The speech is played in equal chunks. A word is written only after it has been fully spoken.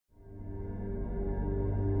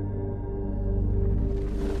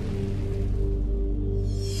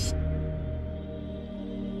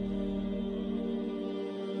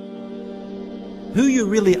Who you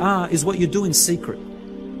really are is what you do in secret.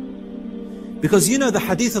 Because you know the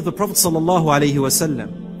hadith of the Prophet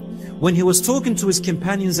ﷺ, when he was talking to his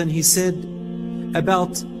companions and he said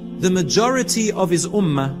about the majority of his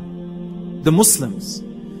ummah, the Muslims,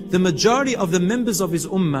 the majority of the members of his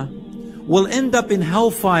ummah will end up in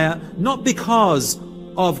hellfire, not because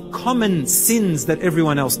of common sins that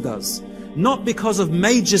everyone else does, not because of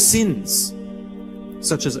major sins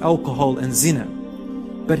such as alcohol and zina,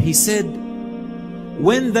 but he said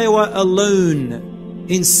when they were alone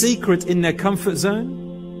in secret in their comfort zone,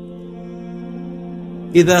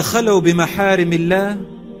 إِذَا خَلَوْا بِمَحَارِمِ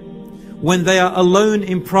اللَّهِ, when they are alone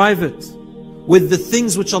in private with the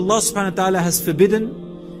things which Allah subhanahu wa ta'ala has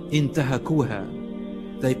forbidden,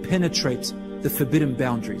 انتهكوها, they penetrate the forbidden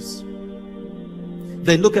boundaries.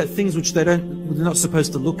 They look at things which they're not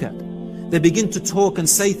supposed to look at. They begin to talk and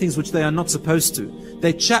say things which they are not supposed to.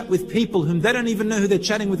 They chat with people whom they don't even know who they're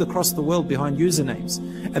chatting with across the world behind usernames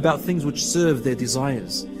about things which serve their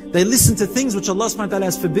desires. They listen to things which Allah subhanahu wa ta'ala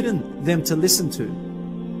has forbidden them to listen to,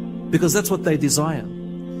 because that's what they desire.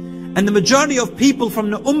 And the majority of people from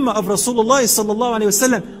the ummah of Rasulullah sallallahu alaihi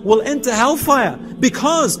wasallam will enter hellfire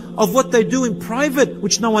because of what they do in private,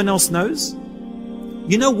 which no one else knows.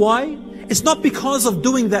 You know why? It's not because of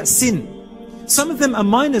doing that sin. Some of them are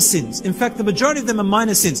minor sins. In fact, the majority of them are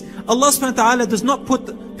minor sins. Allah subhanahu wa ta'ala does not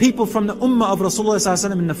put people from the ummah of Rasulullah sallallahu alaihi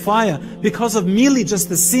wasallam in the fire because of merely just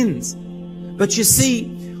the sins. But you see,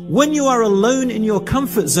 when you are alone in your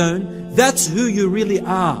comfort zone, that's who you really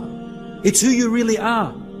are. It's who you really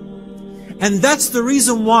are. And that's the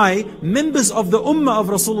reason why members of the ummah of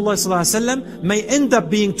Rasulullah ﷺ may end up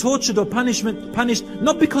being tortured or punished,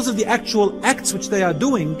 not because of the actual acts which they are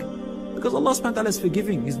doing, because Allah subhanahu wa ta'ala is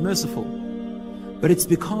forgiving, He's merciful. But it's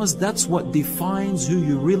because that's what defines who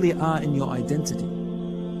you really are in your identity.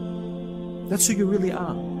 That's who you really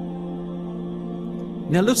are.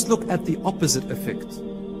 Now let's look at the opposite effect.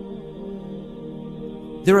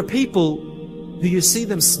 There are people who you see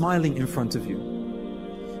them smiling in front of you.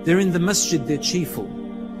 They're in the masjid, they're cheerful.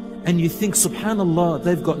 And you think, subhanallah,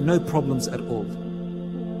 they've got no problems at all.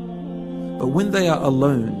 But when they are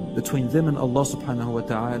alone, between them and Allah subhanahu wa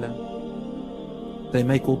ta'ala, they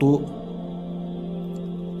make wudu,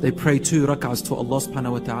 they pray 2 rak'ahs to Allah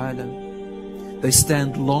subhanahu wa ta'ala, they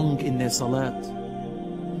stand long in their salat,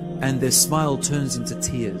 and their smile turns into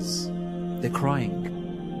tears. They're crying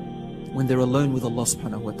when they're alone with Allah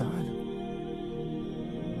subhanahu wa ta'ala.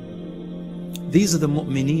 These are the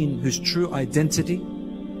mu'mineen whose true identity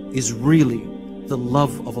is really the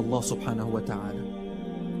love of Allah subhanahu wa ta'ala.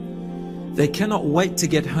 They cannot wait to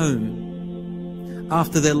get home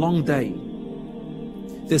after their long day.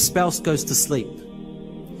 Their spouse goes to sleep.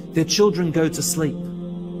 Their children go to sleep.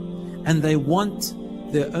 And they want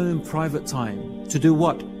their own private time. To do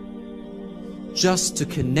what? Just to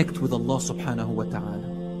connect with Allah subhanahu wa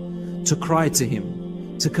ta'ala. To cry to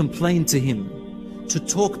Him. To complain to Him. To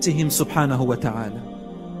talk to Him subhanahu wa ta'ala.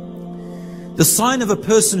 The sign of a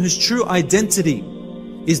person whose true identity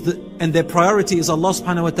is and their priority is Allah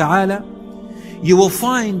subhanahu wa ta'ala, you will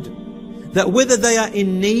find that whether they are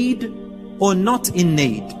in need or not in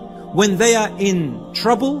need, when they are in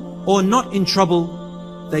trouble or not in trouble,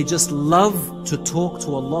 they just love to talk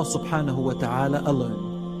to Allah subhanahu wa ta'ala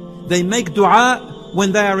alone. They make dua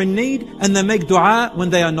when they are in need, and they make dua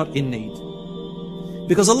when they are not in need.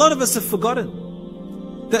 Because a lot of us have forgotten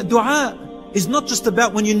that dua is not just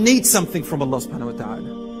about when you need something from Allah subhanahu wa ta'ala.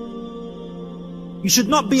 You should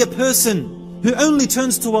not be a person who only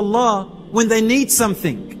turns to Allah when they need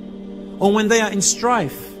something, or when they are in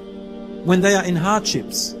strife, when they are in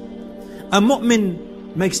hardships. A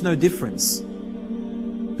mu'min makes no difference.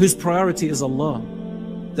 Whose priority is Allah.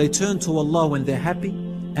 They turn to Allah when they're happy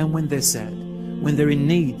and when they're sad, when they're in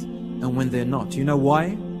need and when they're not. You know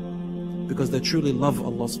why? Because they truly love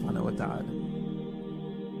Allah subhanahu wa ta'ala.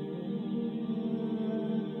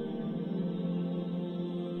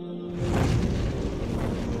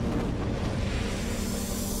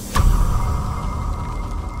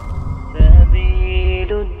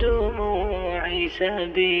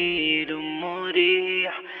 سبيل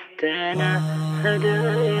مريح تنهد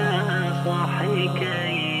يا صاحي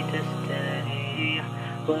كي تستريح